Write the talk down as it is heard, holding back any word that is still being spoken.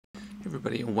Hey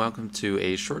everybody, and welcome to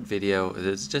a short video.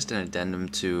 It's just an addendum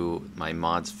to my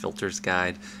mods filters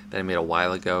guide that I made a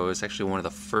while ago. It's actually one of the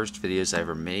first videos I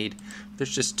ever made. There's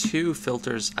just two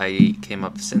filters I came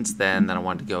up since then that I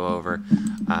wanted to go over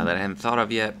that I hadn't thought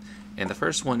of yet. And the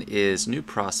first one is new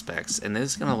prospects, and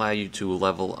this is going to allow you to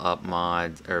level up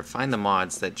mods or find the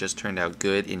mods that just turned out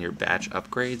good in your batch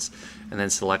upgrades, and then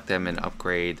select them and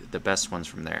upgrade the best ones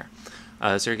from there.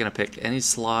 So you're going to pick any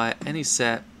slot, any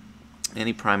set,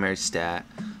 any primary stat,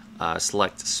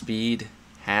 select speed,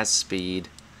 has speed,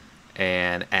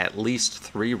 and at least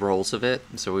 3 rolls of it.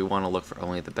 So we want to look for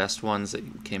only the best ones that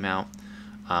came out,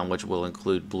 which will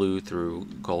include blue through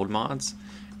gold mods.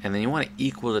 And then you want to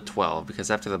equal to 12,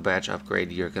 because after the batch upgrade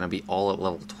you're going to be all at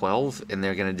level 12 and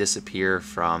they're going to disappear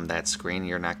from that screen.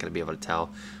 You're not going to be able to tell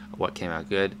what came out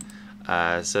good.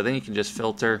 So then you can just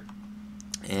filter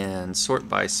and sort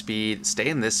by speed. Stay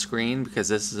in this screen because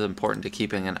this is important to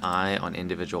keeping an eye on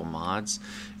individual mods.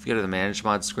 If you go to the manage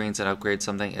mod screens and upgrade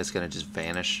something, it's going to just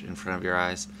vanish in front of your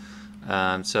eyes.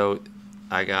 So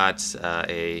I got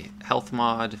a health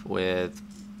mod with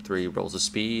 3 rolls of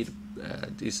speed,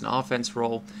 decent offense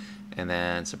roll, and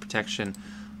then some protection.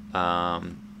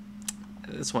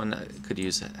 This one I could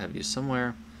have used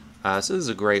somewhere. So this is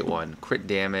a great one, crit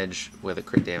damage with a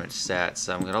crit damage stat.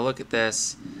 So I'm going to look at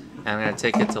this, and I'm going to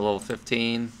take it to level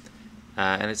 15,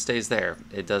 and it stays there.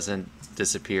 It doesn't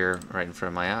disappear right in front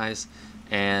of my eyes,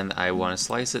 and I want to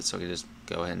slice it, so I can just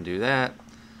go ahead and do that.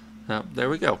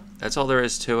 There we go. That's all there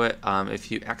is to it.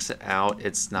 If you exit out,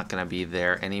 it's not going to be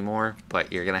there anymore,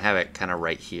 but you're going to have it kind of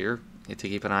right here to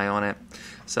keep an eye on it.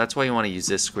 So that's why you want to use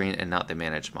this screen and not the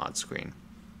manage mod screen.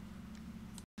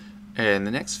 And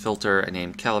the next filter I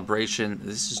named Calibration.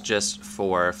 This is just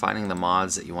for finding the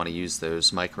mods that you want to use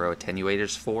those micro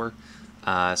attenuators for.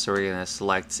 So we're going to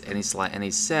select any slot,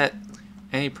 any set,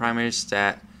 any primary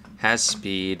stat, has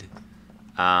speed,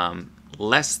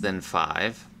 less than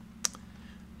 5,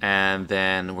 and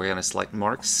then we're going to select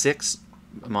mark 6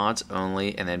 mods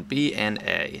only, and then B and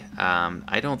A.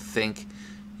 I don't think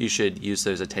you should use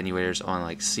those attenuators on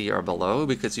like C or below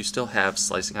because you still have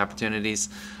slicing opportunities.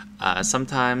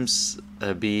 Sometimes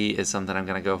B is something I'm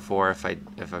going to go for if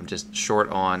I'm just short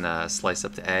on slice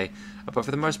up to A, but for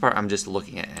the most part I'm just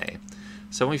looking at A.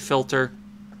 So we filter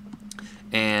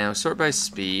and sort by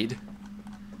speed.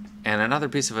 And another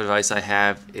piece of advice I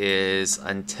have is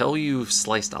until you've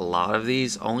sliced a lot of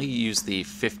these, only use the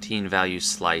 15 value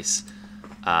slice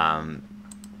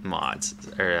mods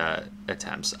or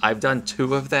attempts. I've done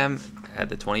 2 of them at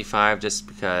the 25 just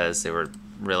because they were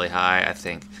really high. I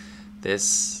think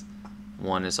this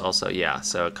one is also, yeah,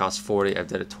 so it costs 40. I've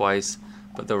did it twice,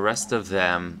 but the rest of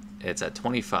them it's at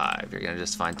 25. You're gonna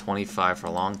just find 25 for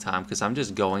a long time because I'm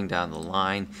just going down the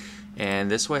line, and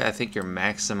this way I think you're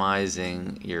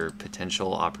maximizing your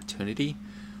potential opportunity.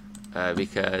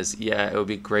 Because yeah, it would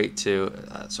be great to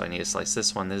so I need to slice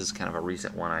this one. This is kind of a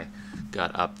recent one I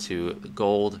got up to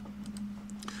gold.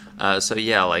 So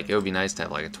yeah, like it would be nice to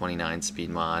have like a 29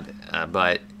 speed mod,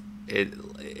 but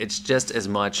it's just as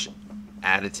much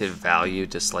additive value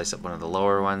to slice up one of the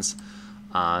lower ones.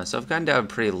 So I've gone down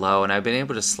pretty low, and I've been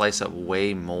able to slice up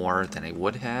way more than I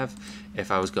would have if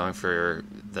I was going for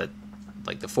the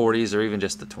 40s or even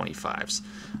just the 25s.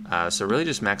 So really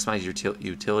just maximize your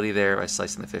utility there by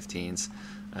slicing the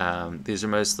 15s. These are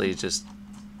mostly just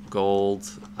gold.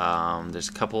 There's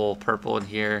a couple purple in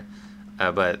here,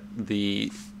 but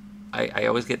I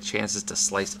always get chances to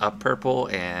slice up purple,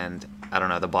 and I don't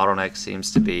know, the bottleneck seems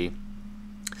to be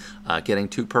getting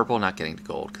to purple, not getting to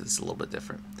gold, because it's a little bit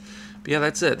different. But yeah,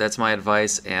 that's it. That's my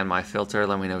advice and my filter.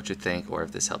 Let me know what you think or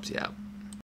if this helps you out.